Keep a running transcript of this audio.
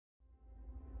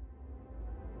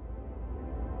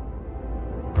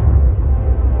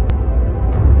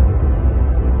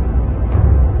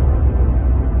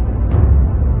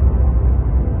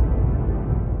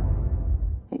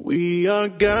are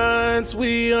gods,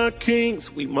 we are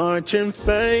kings. We march in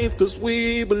faith cause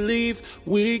we believe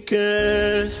we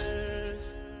can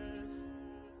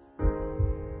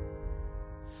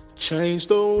change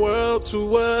the world to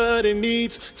what it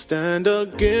needs. Stand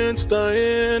against our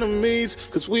enemies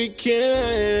cause we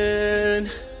can.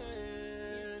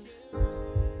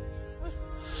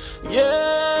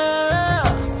 Yeah,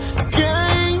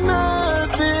 can't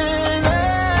nothing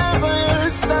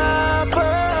ever stop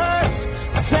us.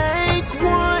 Take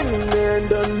one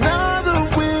and another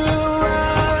will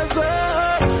rise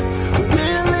up.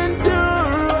 We'll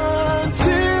endure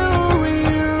until we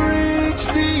reach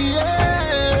the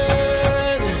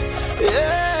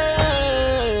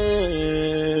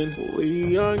end.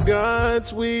 We are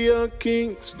gods, we are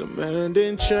kings,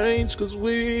 demanding change cause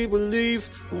we believe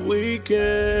we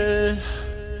can.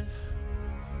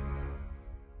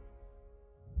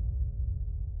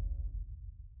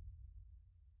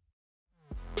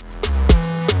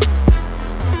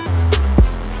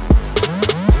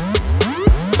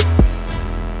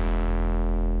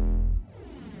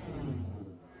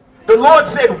 The Lord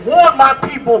said, warn my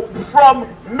people from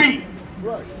me.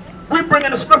 Right. We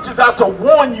bringing the scriptures out to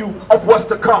warn you of what's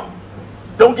to come.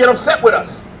 Don't get upset with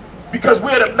us because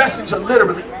we're the messenger,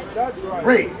 literally. That's right.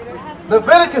 Read.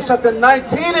 Leviticus chapter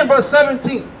 19 and verse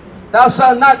 17. Thou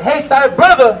shalt not hate thy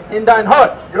brother in thine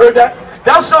heart. You heard that?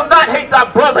 Thou shalt not hate thy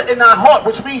brother in thy heart,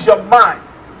 which means your mind.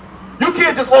 You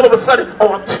can't just all of a sudden,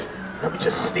 oh, let me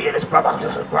just stare this brother.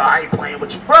 Bro, I ain't playing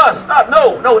with you. Bro, stop.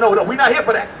 No. We're not here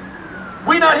for that.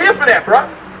 We're not here for that, bro.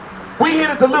 We here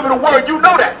to deliver the word. You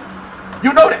know that.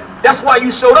 You know that. That's why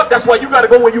you showed up. That's why you got to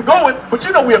go where you're going. But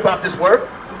you know we're about this word.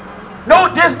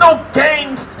 No, there's no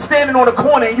gangs standing on the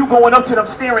corner and you going up to them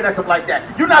staring at them like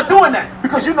that. You're not doing that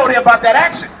because you know they're about that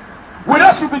action. With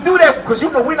us, you can do that because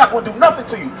you know we're not going to do nothing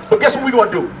to you. But guess what we're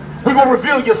going to do? We're going to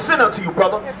reveal your sin unto you,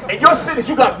 brother. And your sin is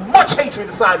you got much hatred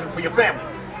inside you for your family.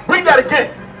 Read that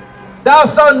again. Thou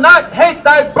shalt not hate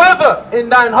thy brother in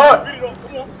thine heart.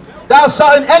 Thou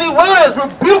shalt in any wise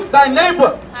rebuke thy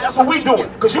neighbor. That's what we doing.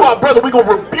 Because you are brother, we're going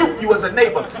to rebuke you as a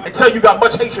neighbor until you got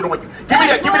much hatred on you. Give me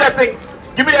that thing.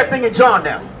 Give me that thing in John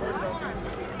now.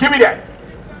 Give me that.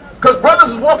 Because brothers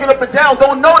is walking up and down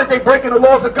don't know that they're breaking the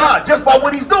laws of God just by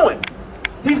what he's doing.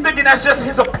 He's thinking that's just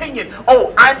his opinion.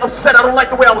 Oh, I'm upset. I don't like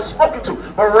the way I was spoken to.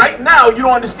 But right now, you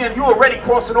don't understand. You're already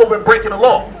crossing over and breaking the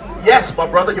law. Yes, my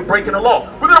brother, you're breaking the law.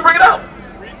 We're going to bring it out.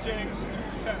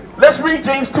 Let's read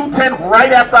James 2:10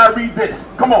 right after I read this.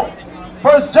 Come on.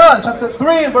 1 John chapter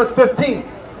 3 and verse 15.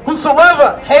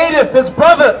 Whosoever hateth his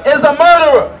brother is a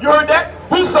murderer. You heard that?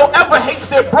 Whosoever hates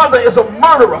their brother is a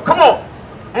murderer. Come on.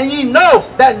 And ye know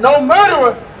that no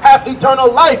murderer hath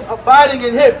eternal life abiding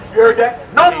in him. You heard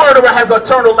that? No murderer has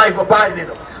eternal life abiding in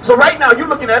him. So right now you're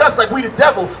looking at us like we the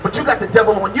devil, but you got the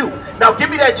devil on you. Now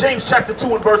give me that James chapter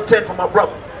 2 and verse 10 for my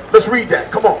brother. Let's read that.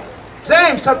 Come on.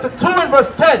 James chapter 2 and verse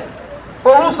 10.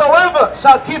 For whosoever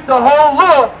shall keep the whole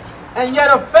law and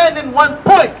yet offend in one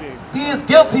point, he is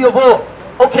guilty of all.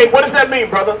 Okay, what does that mean,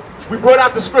 brother? We brought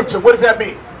out the scripture. What does that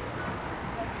mean?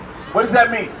 What does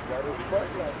that mean?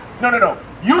 No.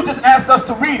 You just asked us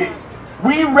to read it.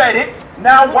 We read it.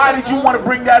 Now why did you want to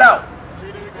bring that out?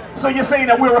 So you're saying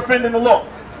that we're offending the law.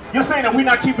 You're saying that we're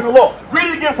not keeping the law. Read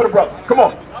it again for the brother. Come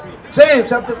on. James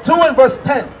chapter 2 and verse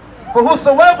 10. For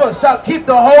whosoever shall keep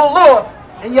the whole law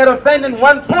and yet offend in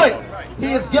one point,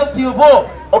 he is guilty of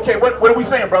all. Okay, what are we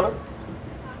saying, brother?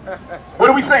 What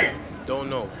are we saying? Don't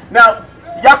know. Now,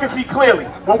 y'all can see clearly.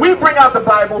 When we bring out the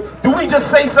Bible, do we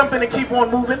just say something and keep on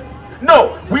moving?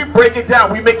 No, we break it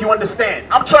down. We make you understand.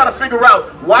 I'm trying to figure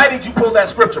out, why did you pull that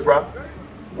scripture, bro?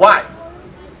 Why?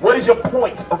 What is your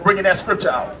point of bringing that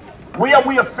scripture out? Where are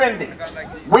we offending?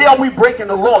 Where are we breaking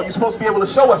the law? You're supposed to be able to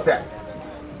show us that.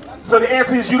 So the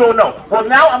answer is you don't know. Well,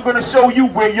 now I'm going to show you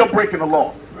where you're breaking the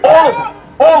law. All of them.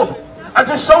 All of them. I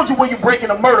just showed you where you're breaking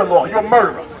the murder law. You're a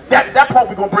murderer. That part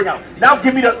we're going to bring out. Now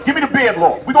give me the bed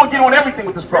law. We're going to get on everything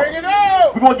with this brother.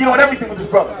 We're going to get on everything with this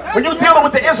brother. When you're dealing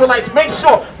with the Israelites, make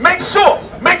sure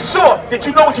that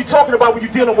you know what you're talking about when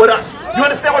you're dealing with us. You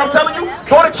understand what I'm telling you?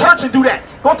 Go to church and do that.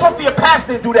 Go talk to your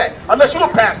pastor and do that. Unless you're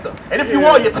a pastor. And if you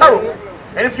are, you're terrible.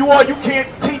 And if you are, you can't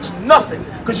teach nothing.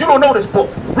 Because you don't know this book.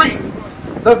 Read.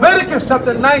 Leviticus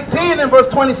chapter 19 and verse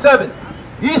 27.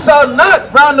 Ye shall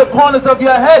not round the corners of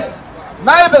your heads,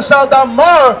 neither shalt thou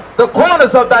mar the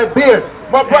corners of thy beard.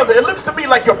 My brother, it looks to me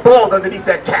like you're bald underneath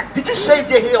that cap. Did you shave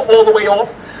your hair all the way off?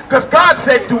 Because God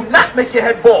said, do not make your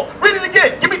head bald. Read it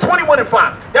again. Give me 21 and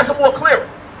 5. That's a more clearer.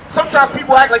 Sometimes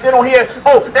people act like they don't hear,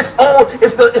 oh, that's old.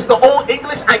 It's the old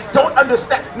English. I don't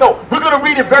understand. No, we're going to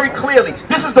read it very clearly.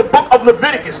 This is the book of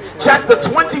Leviticus, chapter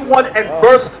 21 and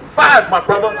verse 5, my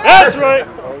brother. That's right.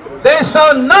 They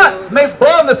shall not make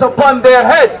baldness upon their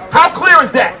head. How clear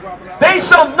is that? They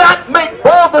shall not make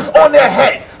baldness on their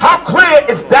head. How clear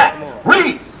is that?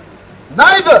 Read.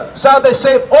 Neither shall they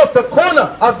shave off the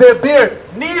corner of their beard.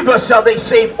 Neither shall they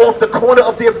shave off the corner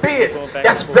of their beards.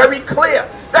 That's very clear.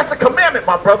 That's a commandment,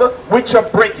 my brother, which you're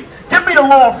breaking. Give me the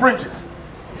law on fringes.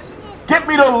 Give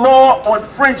me the law on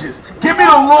fringes. Give me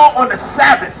the law on the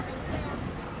Sabbath.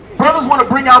 Brothers want to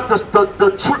bring out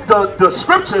the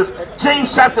scriptures,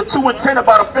 James chapter 2 and 10,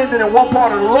 about offending in one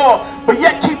part of the law, but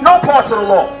yet keep no parts of the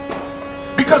law.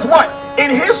 Because what?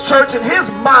 In his church, in his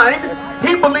mind,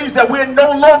 he believes that we're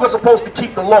no longer supposed to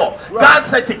keep the law. God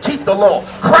said to keep the law.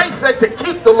 Christ said to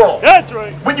keep the law. That's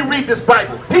right. When you read this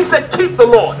Bible, he said keep the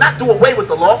law, not do away with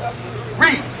the law.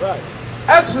 Read. Right.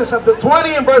 Exodus chapter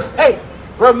 20 and verse 8.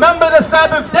 Remember the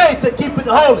Sabbath day to keep it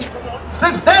holy.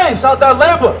 6 days shalt thou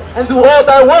labor and do all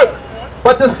thy work.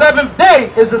 But the 7th day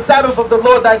is the Sabbath of the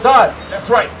Lord thy God. That's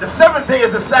right. The 7th day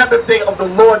is the Sabbath day of the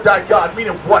Lord thy God.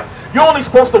 Meaning what? You're only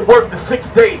supposed to work the 6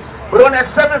 days. But on that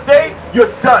 7th day,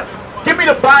 you're done. Give me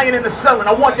the buying and the selling.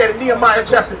 I want that in Nehemiah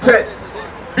chapter 10.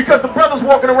 Because the brother's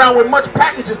walking around with much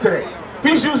packages today.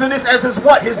 He's using this as his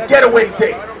what? His getaway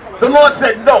day. The Lord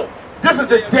said, no. This is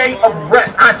the day of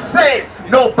rest. I said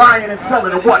no buying and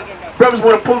selling. And what? Brothers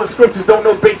want to pull the scriptures, don't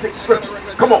know basic scriptures.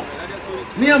 Come on.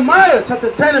 Nehemiah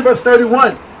chapter 10 and verse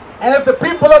 31. And if the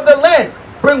people of the land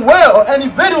bring well or any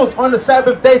victuals on the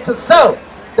Sabbath day to sell,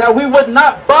 that we would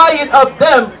not buy it of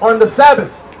them on the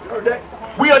Sabbath.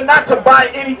 We are not to buy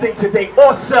anything today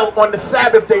or sell on the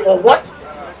Sabbath day or what?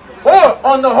 Or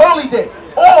on the holy day.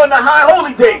 Or on the high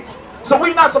holy days. So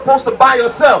we're not supposed to buy or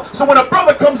sell. So when a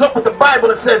brother comes up with the Bible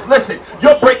and says, listen,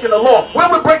 you're breaking the law. Where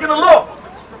we're breaking the law?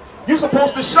 You're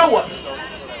supposed to show us.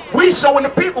 We showing the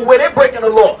people where they're breaking the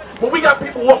law. When we got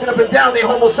people walking up and down, they're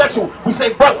homosexual. We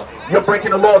say, brother, you're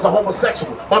breaking the laws of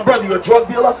homosexual. My brother, you're a drug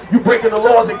dealer. You're breaking the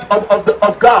laws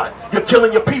of God. You're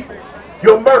killing your people.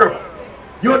 You're a murderer.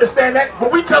 You understand that?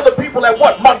 When we tell the people that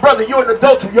what? My brother, you're an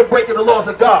adulterer. You're breaking the laws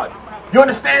of God. You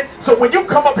understand? So when you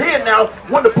come up here now,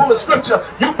 want to pull a scripture,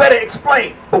 you better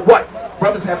explain. But what?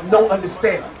 Brothers have no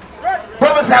understanding.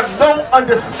 Brothers have no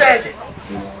understanding.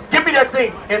 Give me that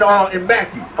thing in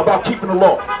Matthew about keeping the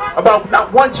law. About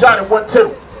not one jot and one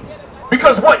tittle.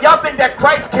 Because what? Y'all think that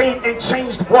Christ came and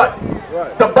changed what?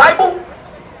 The Bible?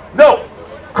 No.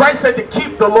 Christ said to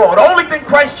keep the law. The only thing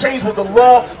Christ changed was the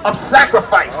law of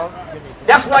sacrifice.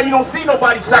 That's why you don't see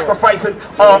nobody sacrificing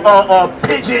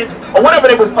pigeons or whatever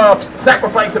they was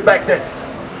sacrificing back then.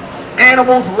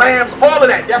 Animals, lambs, all of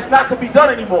that. That's not to be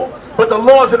done anymore. But the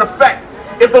law is in effect.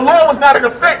 If the law was not in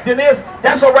effect, then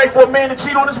that's all right for a man to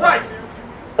cheat on his wife.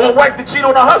 Or a wife to cheat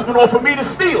on her husband, or for me to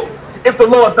steal. If the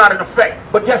law is not in effect.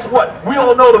 But guess what? We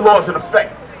all know the law is in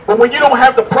effect. But when you don't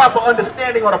have the proper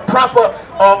understanding or the proper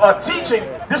teaching,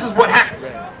 this is what happens.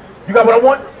 You got what I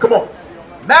want? Come on.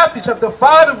 Matthew chapter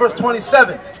 5 and verse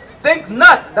 27. Think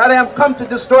not that I am come to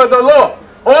destroy the law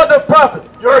or the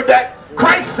prophets. You heard that?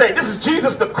 Christ said, this is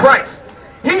Jesus the Christ.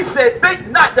 He said, think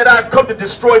not that I have come to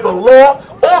destroy the law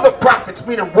or the prophets.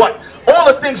 Meaning what?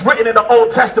 All the things written in the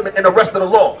Old Testament and the rest of the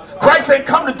law. Christ ain't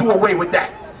come to do away with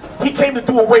that. He came to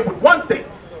do away with one thing.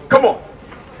 Come on.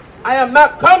 I am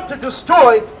not come to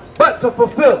destroy, but to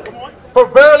fulfill. For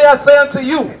verily I say unto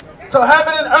you, till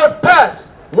heaven and earth pass,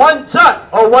 one jot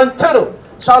or one tittle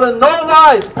shall in no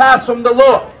wise pass from the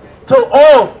law, till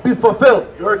all be fulfilled.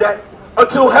 You heard that?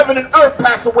 Until heaven and earth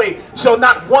pass away, shall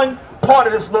not one part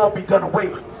of this law be done away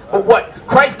with. But what?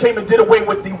 Christ came and did away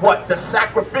with the what? The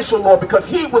sacrificial law, because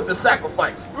he was the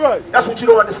sacrifice. Right. That's what you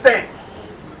don't understand.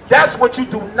 That's what you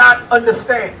do not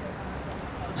understand.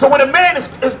 So when a man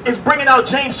is bringing out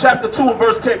James chapter 2 and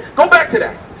verse 10, go back to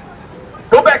that.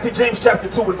 Go back to James chapter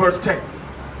 2 and verse 10.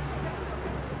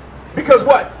 Because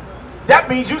what? That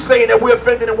means you saying that we're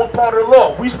offended in one part of the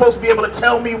law. We're supposed to be able to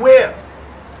tell me where.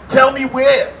 Tell me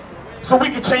where. So we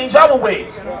can change our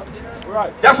ways.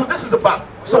 Right. That's what this is about.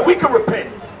 So we can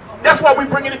repent. That's why we're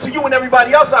bringing it to you and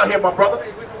everybody else out here, my brother.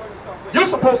 You're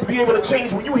supposed to be able to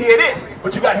change when you hear this,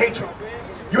 but you got hatred.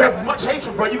 You have much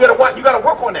hatred, bro. You gotta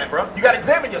work on that, bro. You gotta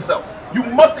examine yourself. You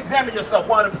must examine yourself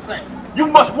 100%. You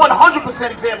must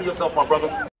 100% examine yourself, my brother.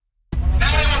 Now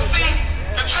they will see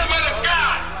the true men of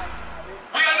God.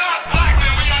 We are not black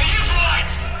men, we are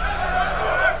Israelites.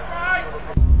 That's right.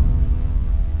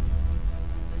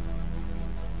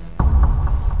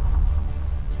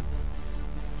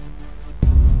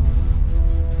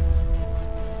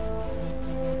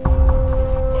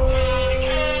 Take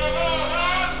care of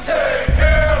us. Take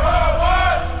care of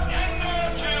us. And our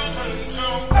children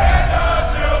too. And our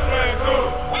children too.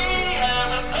 We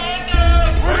have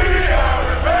abandoned. We have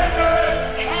abandoned.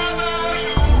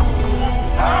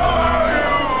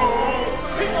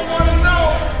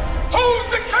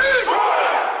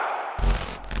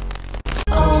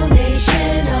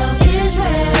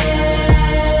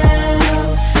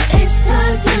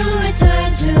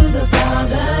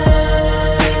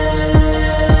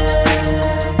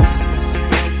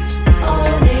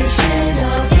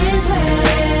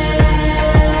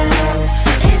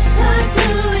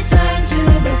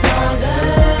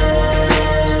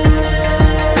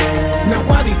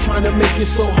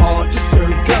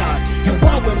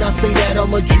 say that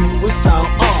I'm a Jew, it sound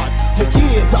odd. For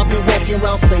years I've been walking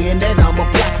around saying that I'm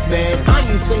a black man. I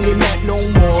ain't saying that no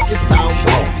more, it sound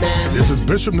wrong, man. This is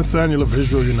Bishop Nathaniel of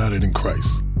Israel United in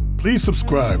Christ. Please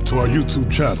subscribe to our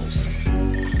YouTube channels.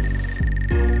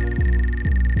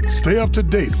 Stay up to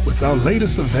date with our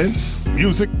latest events,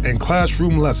 music, and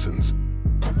classroom lessons.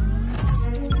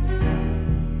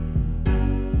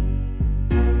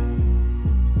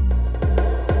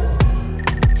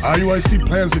 IUIC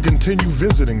plans to continue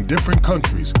visiting different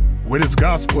countries where this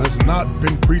gospel has not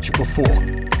been preached before.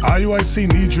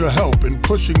 IUIC needs your help in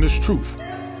pushing this truth.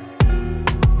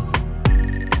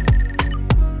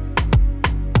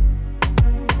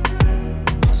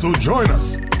 So join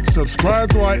us.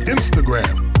 Subscribe to our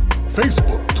Instagram,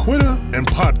 Facebook, Twitter, and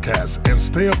podcasts, and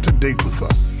stay up to date with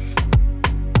us.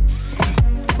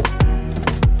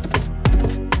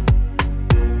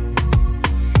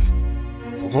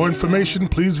 For more information,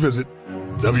 please visit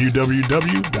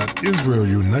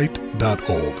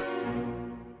www.israelunite.org.